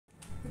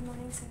Good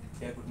morning, sir.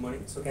 Yeah, good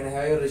morning. So can I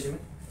have your resume?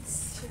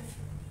 Sure.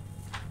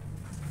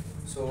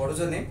 So what is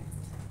your name?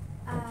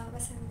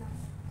 Vasanta.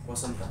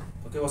 Vasanta.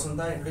 Okay,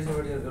 Vasanta,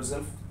 introduce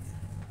yourself.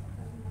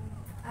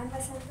 I'm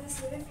Vasanta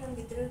Surya from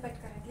Vidrul but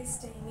currently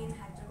staying in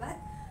Hyderabad.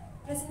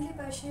 Presently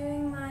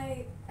pursuing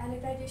my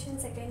undergraduation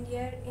second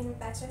year in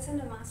Bachelor's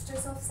and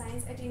Master's of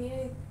Science at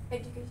Indian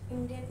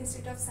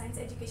Institute of Science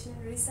Education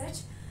and Research.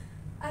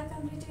 I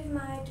completed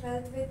my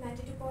 12th with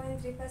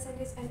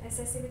 92.3% and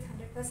SSC with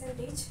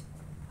 100%.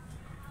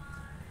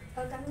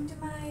 Coming to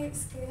my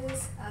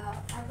skills,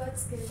 I got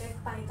skilled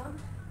at Python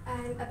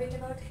and a bit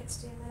about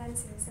HTML and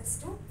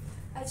CSS too.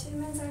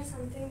 Achievements are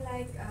something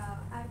like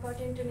I've got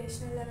into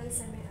national level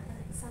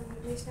some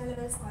national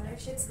level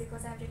scholarships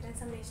because I've written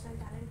some national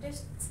talent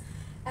tests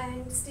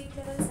and state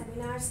level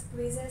seminars,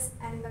 quizzes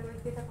and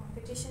Magneq with a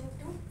competition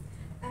too.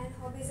 And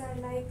hobbies are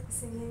like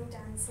singing,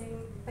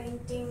 dancing,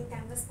 painting,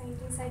 canvas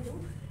paintings I do,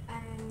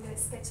 and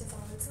sketches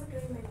also.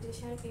 Doing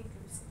meditation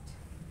includes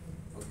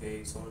it.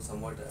 Okay, so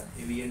somewhat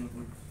heavy and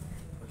good.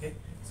 Okay,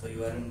 so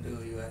you are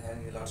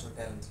having lots of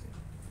talents.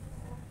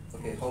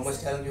 Okay, how much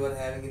talent you are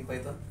having in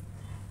Python?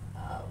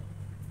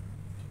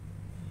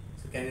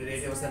 So can you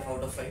rate yourself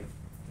out of 5?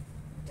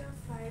 Out of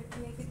 5,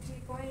 maybe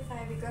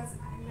 3.5 because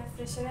I'm a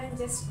fresher and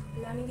just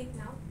learning it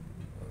now.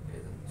 Okay,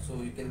 so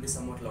you can be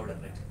somewhat louder,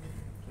 right?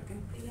 Okay.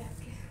 Yeah.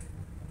 Okay.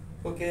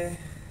 Okay,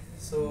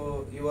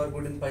 so you are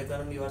good in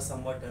Python and you are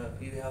somewhat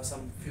you have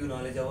some few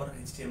knowledge about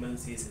HTML,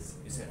 CSS.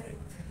 You said right?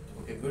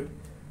 Okay, good.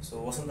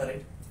 So wasn't that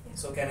right? Yeah.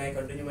 So can I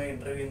continue my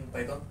interview in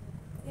Python?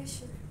 Yeah,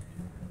 sure.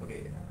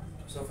 Okay.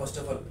 So first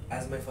of all,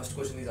 as my first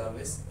question is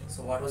always,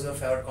 so what was your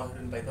favorite concept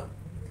in Python?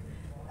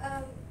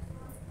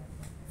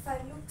 For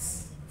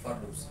loops. For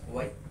loops.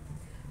 Why?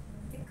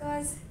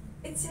 Because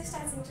it's just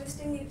as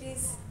interesting. It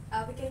is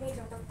we can make a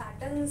lot of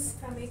patterns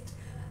from it.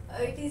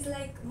 It is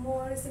like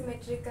more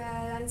symmetrical,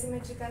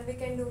 unsymmetrical. We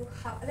can do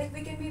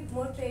we can be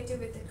more creative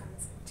with the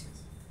concept.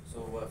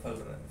 So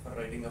for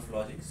writing of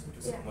logic, so it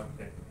is somewhat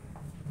creative.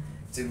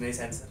 It's a nice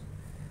answer.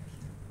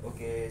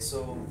 Okay,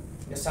 so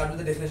let's start with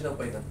the definition of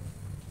Python.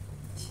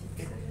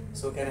 Okay.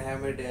 So can I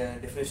have my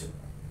definition?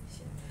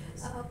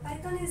 Sure.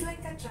 Python is like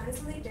a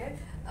translator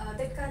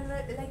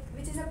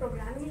which is a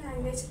programming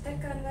language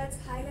that converts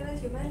high-level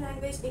human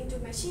language into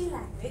machine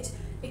language.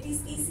 It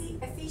is easy,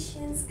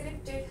 efficient,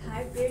 scripted,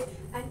 hybrid,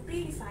 and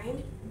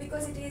predefined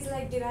because it is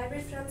like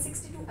derived from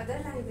 62 other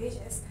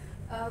languages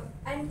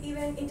and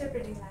even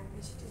interpreting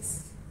language it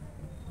is.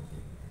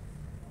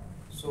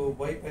 So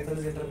why Python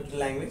is interpreted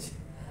language?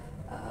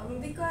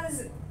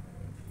 Because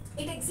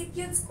it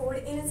executes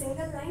code in a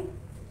single line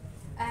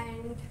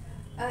and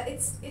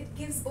it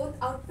gives both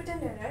output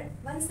and error.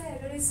 Once the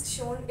error is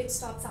shown, it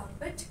stops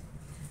output,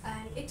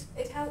 and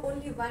it have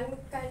only one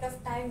kind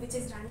of time, which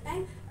is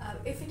runtime.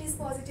 If it is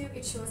positive,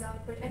 it shows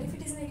output, and if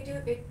it is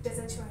negative, it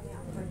doesn't show any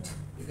output.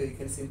 Because you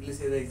can simply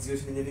say the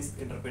execution engine is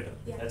interpreter.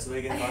 Yeah. That's why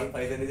you can call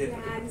Python is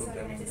interpreter I'm sorry,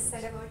 programming. I just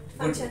said about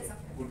functions of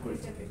it. Good.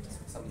 Okay.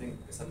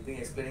 Something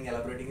explaining,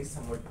 elaborating is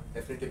somewhat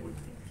definitely good.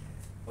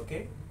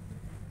 Okay.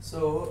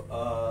 So,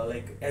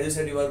 like as you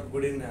said, you are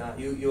good in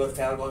your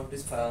favorite concept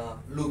is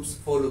loops,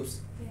 for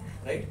loops,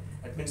 right?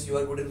 That means you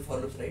are good in for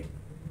loops, right?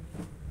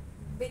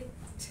 Bit.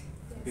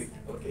 Yes.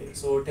 Okay.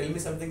 So tell me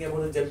something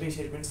about the jumping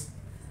statements.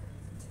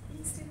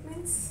 Jumping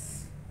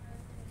statements.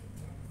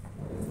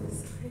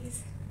 Sorry.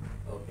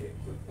 Okay,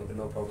 good. Okay,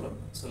 no problem.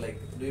 So like,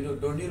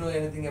 don't you know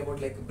anything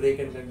about like break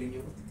and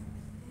continue?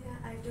 Yeah,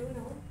 I do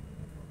know.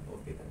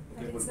 Okay then.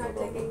 But Okay, it's good. not No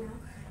taking problem. now.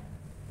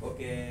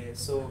 Okay,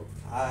 so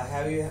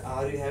are you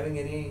having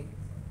any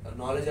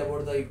knowledge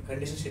about the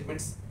conditional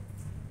statements?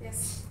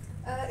 Yes.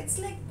 It's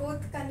like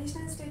both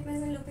conditional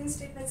statements and looping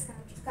statements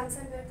comes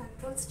under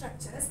control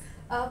structures.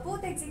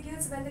 Both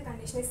executes when the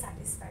condition is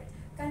satisfied.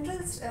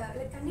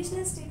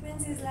 Conditional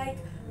statements is like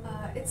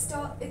it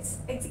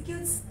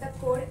executes the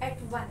code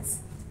at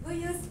once. We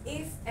use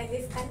if,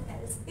 elif, and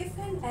else. If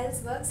and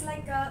else works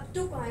like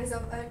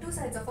two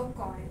sides of a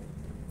coin.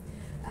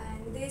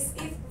 And this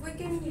if we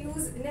can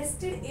use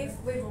nested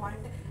if we want,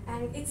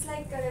 and it's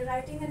like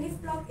writing an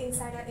if block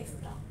inside a if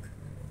block.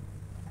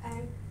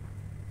 And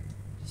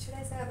should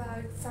I say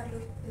about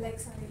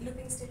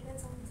looping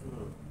statements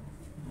also?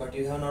 But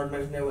you have not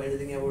mentioned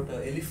anything about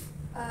elif.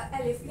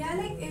 Elif, yeah,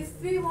 like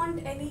if you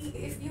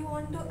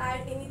want to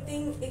add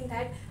anything in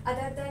that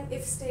other than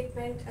if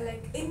statement,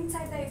 like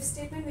inside the if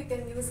statement we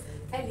can use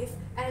elif,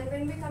 and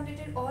when we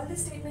completed all the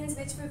statements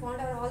which we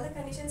want or all the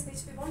conditions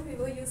which we want, we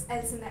will use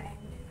else in the end.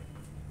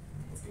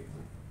 Okay.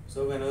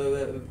 So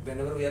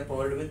whenever we are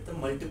provided with the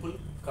multiple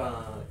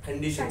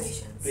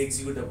conditions to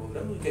execute the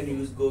program, we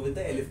can go with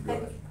the elif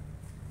ladder.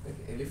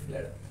 Okay, elif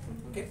ladder.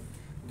 Okay,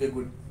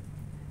 good.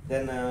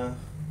 Then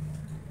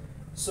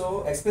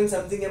so explain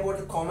something about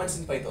the comments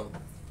in Python.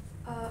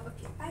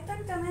 Okay,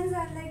 Python commands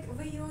are like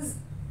we use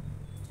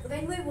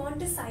when we want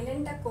to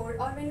silent a code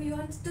or when we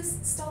want to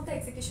stop the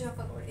execution of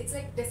a code, it's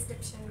like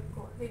description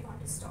code we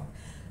want to stop.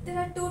 There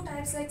are two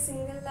types like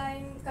single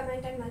line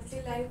comment and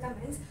multi-line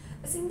comments.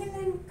 A single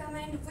line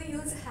comment, we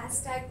use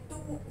hashtag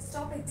to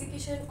stop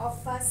execution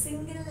of a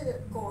single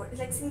code,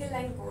 like single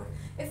line code.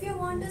 If you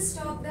want to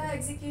stop the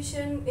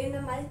execution in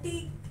a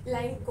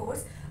multi-line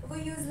codes,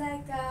 we use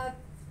like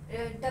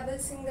double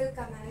single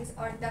commands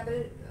or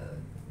triple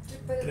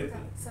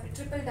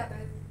double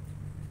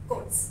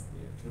quotes.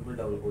 Yeah, triple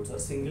double quotes or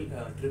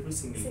triple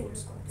single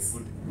quotes. Okay,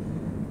 good.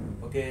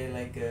 Okay,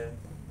 like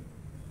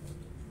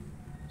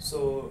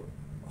so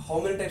how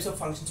many types of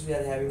functions we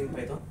are having in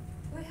Python?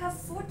 We have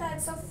 4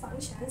 types of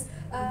functions.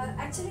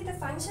 Actually, the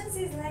functions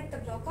is like the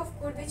block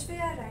of code which we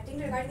are writing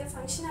regarding the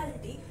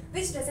functionality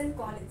which doesn't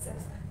call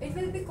itself. It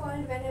will be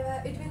called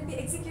whenever, it will be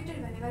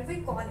executed whenever we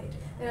call it.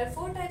 There are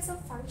 4 types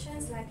of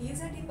functions like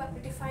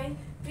user-defined,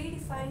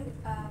 predefined,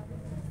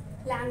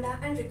 lambda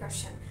and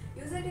recursion.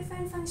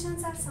 User-defined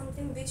functions are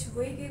something which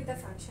we give the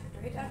function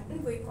to it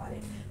and we call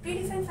it.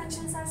 Predefined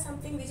functions are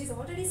something which is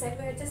already set,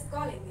 we are just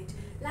calling it.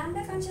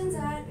 Lambda functions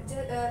are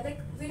like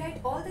we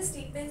write all the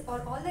statements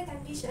or all the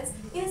conditions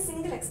in a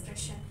single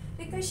expression.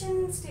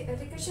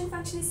 Recursion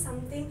function is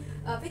something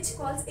which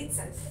calls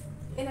itself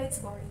in its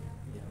body.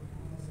 Yeah.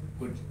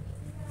 Good.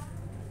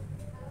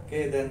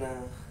 Okay, then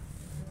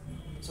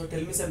so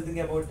tell me something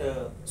about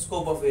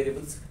scope of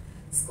variables.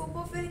 Scope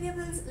of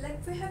variables,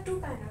 like we have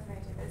 2 kinds of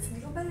variables,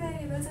 global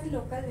variables and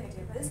local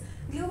variables.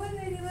 Global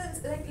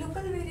variables, like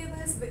local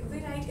variables we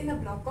write in a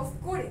block of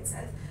code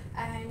itself,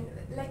 and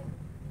like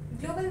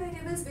global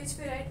variables which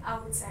we write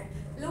outside.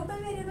 Local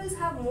variables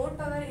have more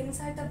power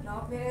inside the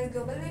block, whereas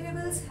global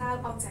variables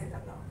have outside the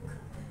block.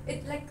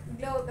 It like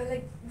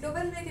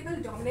global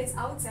variable dominates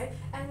outside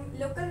and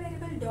local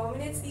variable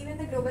dominates even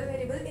the global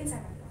variable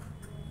inside the block.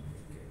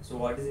 Okay. So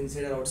what is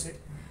inside or outside?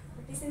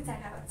 What is inside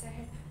or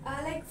outside?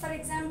 Like for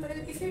example,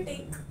 if you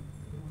take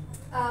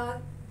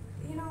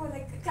you know,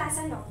 like class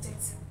and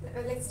objects,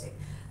 let's take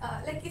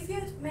like if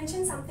you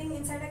mention something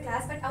inside a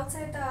class but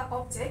outside the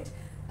object,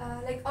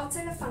 like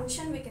outside a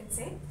function we can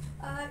say,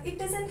 it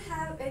doesn't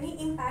have any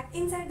impact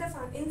inside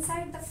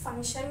the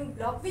function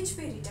block which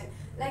we written.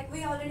 Like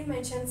we already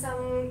mentioned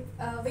some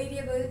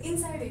variable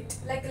inside it,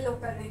 like a local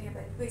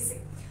variable we say.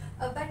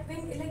 But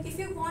when, like if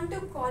you want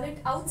to call it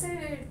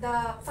outside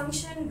the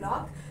function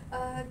block,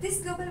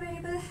 this global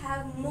variable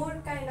have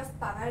more kind of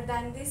power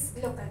than this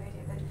local variable.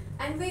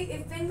 And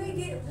when we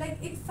give, like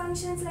it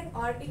functions like,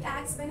 or it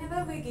acts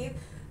whenever we give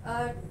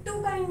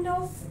 2 kind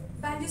of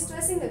values to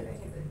a single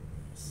variable.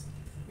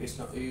 It's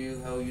not, you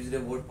have used the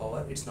word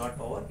power, it's not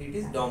power, it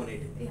is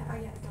dominating. Yeah,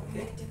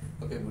 dominating.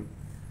 Okay, good.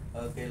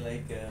 Okay,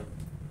 like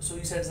so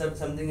you said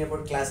something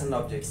about class and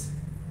objects,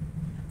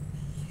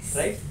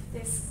 right?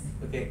 Yes.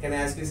 Okay, can I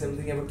ask you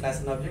something about class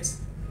and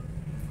objects?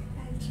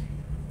 I'll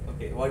try.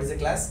 Okay, what is a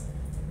class?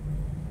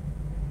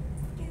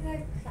 It is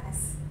a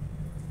class.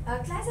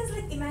 Class is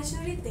like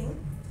imaginary thing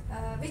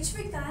which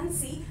we can't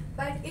see,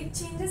 but it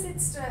changes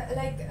its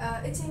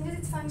it changes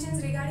its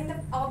functions regarding the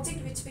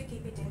object which we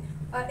keep it in.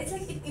 It's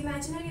like an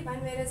imaginary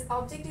one, whereas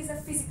object is a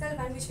physical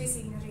one which we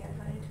see in the real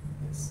world.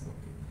 Yes.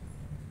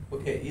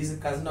 Okay. Okay. Is a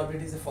cousin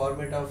object is a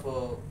format of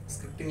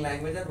scripting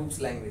language or OOPS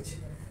language?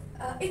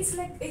 It's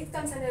like it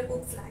comes under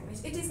OOPS language.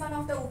 It is one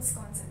of the OOPS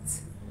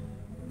concepts.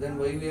 Then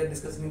why we are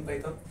discussing in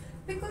Python?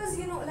 Because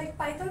you know, like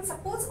Python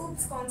supports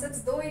OOPS concepts,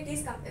 though it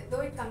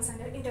comes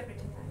under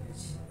interpreting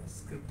language.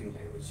 Scripting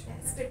language. Yeah,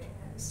 scripting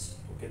language.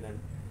 Okay then.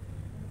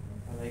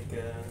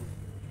 Like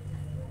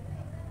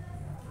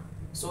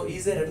so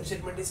is a return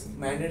statement is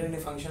mandated in a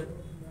function?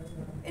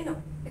 No,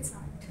 it's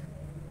not.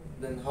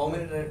 Then how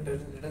many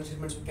return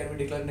statements can we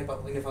declare in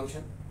a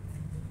function?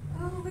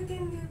 We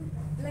can give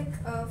like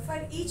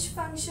for each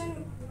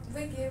function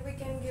we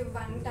can give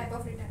 1 type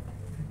of return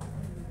type.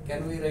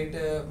 Can we write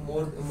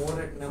more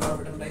number of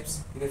return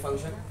types in a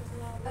function?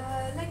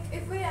 Like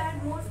if we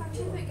add more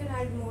functions, we can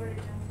add more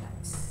return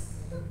types.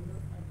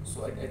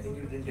 So I think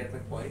you didn't get my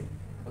point.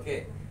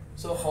 Okay.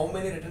 So how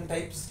many return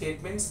type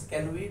statements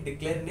can we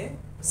declare in a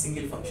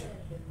single function?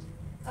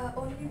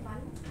 Only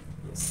 1.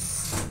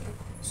 Yes.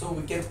 So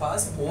we can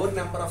pass more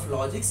number of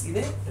logics in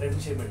a return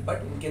statement,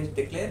 but we should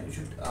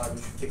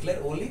declare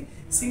only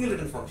single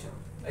return function,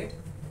 right?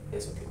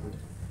 Yes. Okay. Good.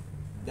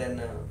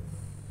 Then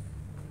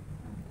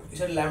you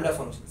said lambda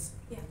functions.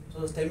 Yeah.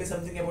 So tell me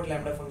something about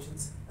lambda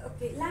functions.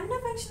 Okay. Lambda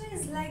function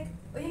is like,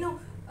 you know,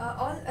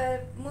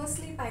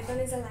 mostly Python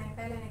is a line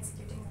by line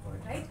executing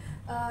code, right?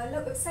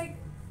 Look, it's like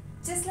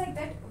just like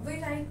that we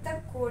write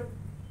the code.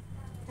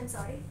 I'm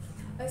sorry.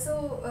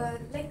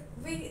 Like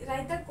we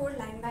write the code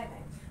line by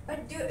line. But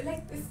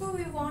like if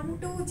we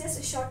want to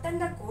just shorten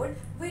the code,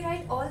 we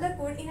write all the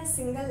code in a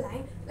single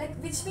line, like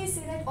which we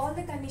say that all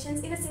the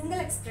conditions in a single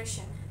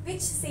expression,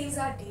 which saves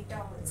our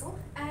data also,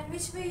 and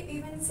which we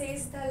even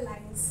saves the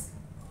lines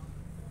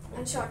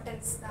and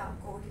shortens the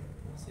code.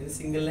 In a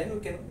single line, we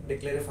can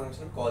declare a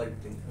function, call it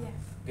thing. Yeah.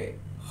 Okay.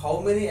 How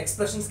many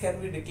expressions can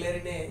we declare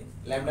in a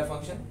lambda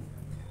function?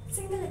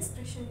 Single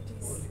expression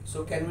it is.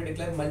 So can we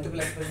declare multiple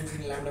expressions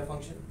in a lambda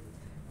function?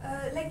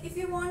 Like if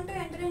you want to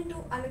enter into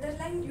another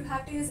line, you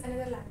have to use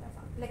another lambda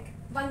function, like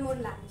one more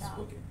lambda.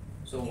 Okay.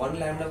 So one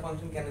lambda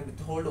function can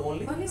withhold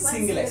only Only one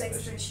single single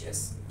expression. expression.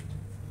 Yes.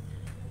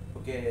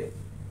 Okay.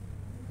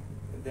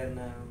 Then,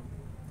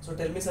 so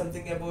tell me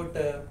something about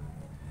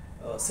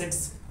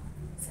sets.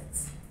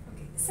 Sets.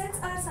 Okay. Sets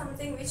are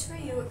something which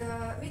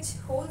which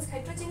holds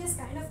heterogeneous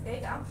kind of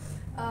data,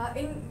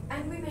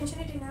 and we mention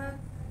it in a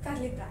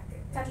curly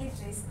bracket, curly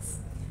braces.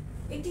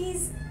 It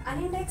is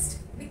unindexed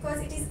because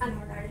it is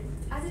unordered.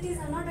 As it is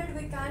unordered,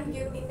 we can't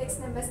give index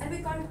numbers and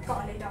we can't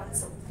call it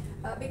also,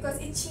 because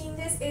it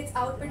changes its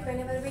output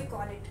whenever we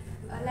call it.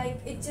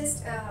 Like it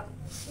just,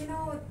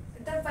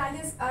 the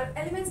values or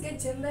elements get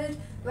jumbled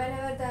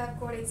whenever the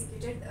code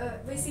executed.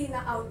 We see in the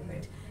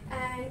output,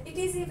 and it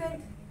is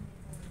even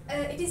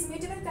it is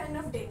mutable kind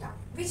of data,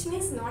 which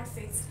means not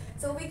fixed.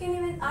 So we can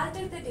even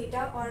alter the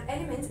data or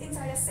elements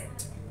inside a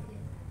set.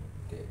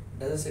 Okay.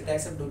 Does a set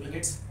accept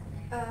duplicates?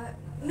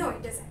 No,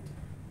 it doesn't.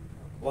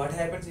 What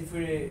happens if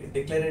we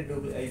declare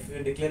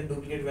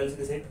duplicate values in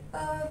the set?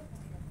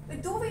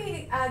 Though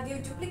we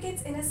give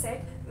duplicates in a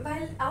set,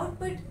 while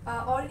output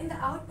or in the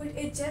output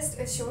it just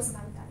shows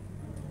one time.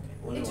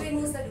 Only It one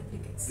removes time. the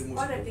duplicates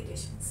Removes or the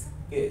replications.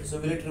 Okay, so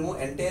will it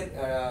remove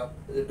entire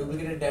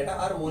duplicated data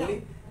or only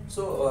No.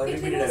 so It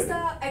repeated removes item?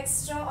 the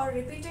extra or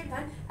repeated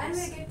one, and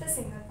we get the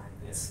single one.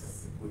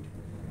 Yes, good.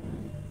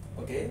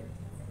 Okay,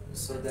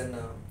 so then,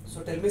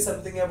 so tell me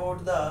something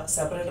about the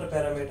separator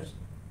parameter.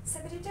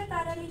 Separator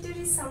parameter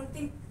is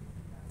something,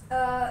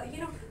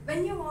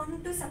 when you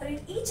want to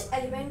separate each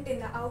element in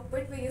the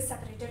output, we use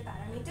separator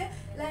parameter.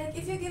 Like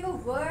if you give a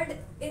word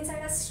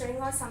inside a string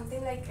or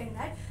something like in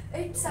that,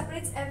 it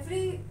separates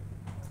every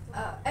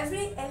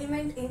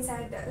element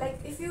inside. Like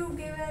if you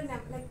give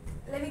like,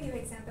 let me give an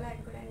example. I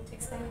couldn't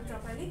explain it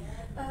properly.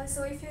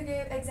 So if you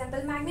give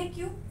example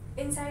Magneq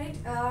inside it,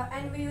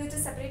 and we use the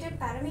separated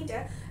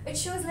parameter, it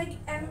shows like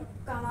m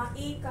comma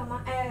e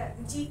comma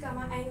g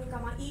comma n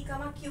comma e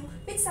comma q,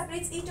 which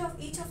separates each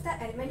of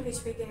the element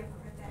which we gave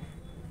over there.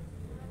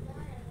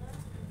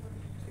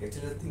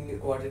 Actually, the thing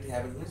what it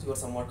happens is you are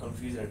somewhat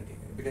confused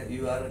because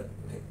you are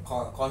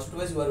concept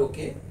wise you are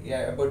okay,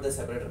 yeah, about the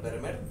separator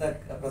parameter.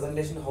 The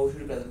presentation how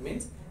should you present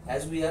means,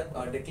 as we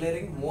are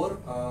declaring more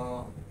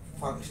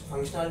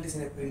functionalities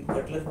in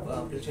particular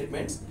print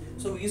statements,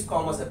 so we use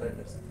comma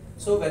separators.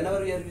 So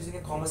whenever we are using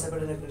a comma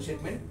separator in a print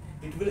statement,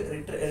 it will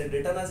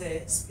return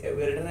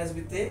as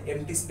with a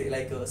empty space,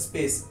 like a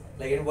space,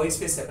 like a white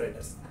space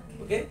separators.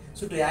 Okay,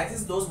 so to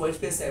access those white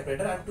space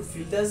separator and to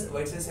fill this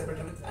white space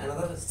separator with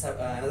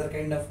another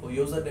kind of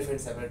user defined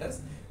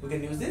separators, we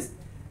can use this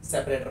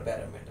separator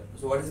parameter.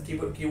 So what is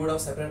the keyword of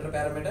separator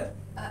parameter?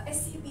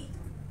 SCP.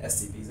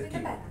 SCP is a With the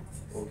keyword.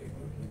 parentheses. Okay,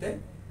 with the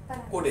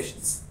Parentheses.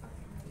 quotations.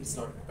 It's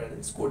not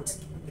parentheses, it's quotes.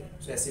 Okay.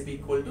 So SCP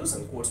equal to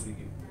some quotes we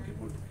give. Okay,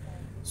 good.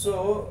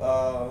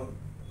 So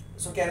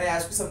so can I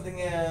ask you something?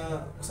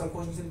 Some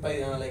questions in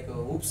like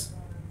oops.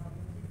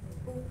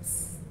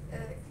 Oops.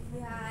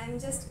 Yeah, I'm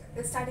just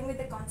starting with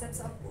the concepts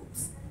of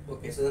oops.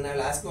 Okay, so then I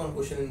will ask you one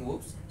question in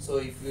oops. So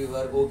if you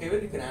are okay with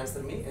it, you can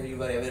answer me, and you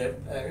are aware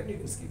of it, you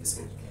can skip this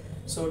question.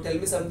 So tell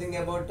me something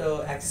about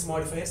access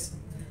modifiers.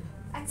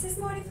 Access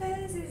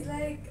modifiers is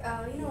like,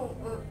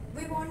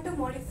 we want to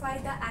modify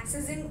the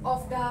accessing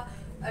of the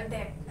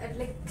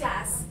like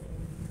class.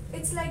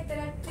 It's like there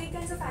are three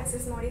kinds of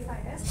access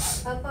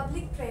modifiers: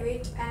 public,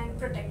 private, and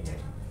protected.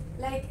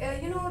 Like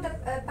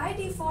the by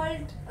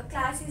default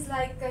class is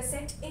like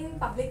set in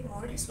public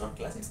mode. It's not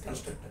class, it's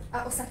constructor.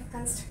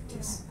 Constructor.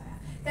 Yes.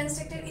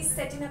 Constructor is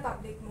set in a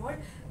public mode.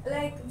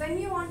 Like when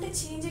you want to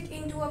change it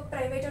into a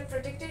private or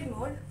protected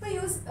mode, we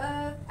use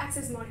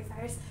access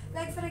modifiers.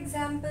 Like for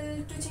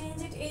example, to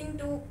change it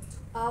into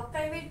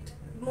private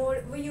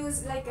mode, we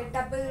use like a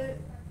double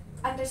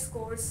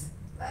underscores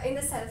in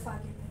the self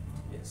argument.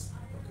 Yes.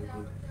 Okay,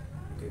 good.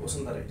 Okay,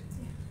 Vasudha, right?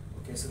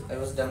 Yeah. Okay, so I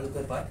was done with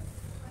my part.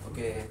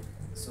 Okay,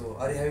 so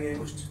are you having any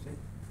questions?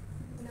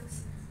 No,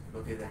 sir.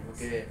 Okay then.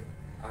 Okay,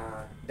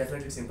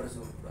 definitely it's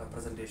impressive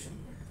presentation.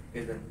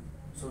 Okay then.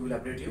 So we'll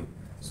update you.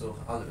 So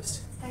all the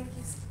best. Thank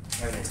you,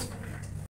 sir. Have a nice day.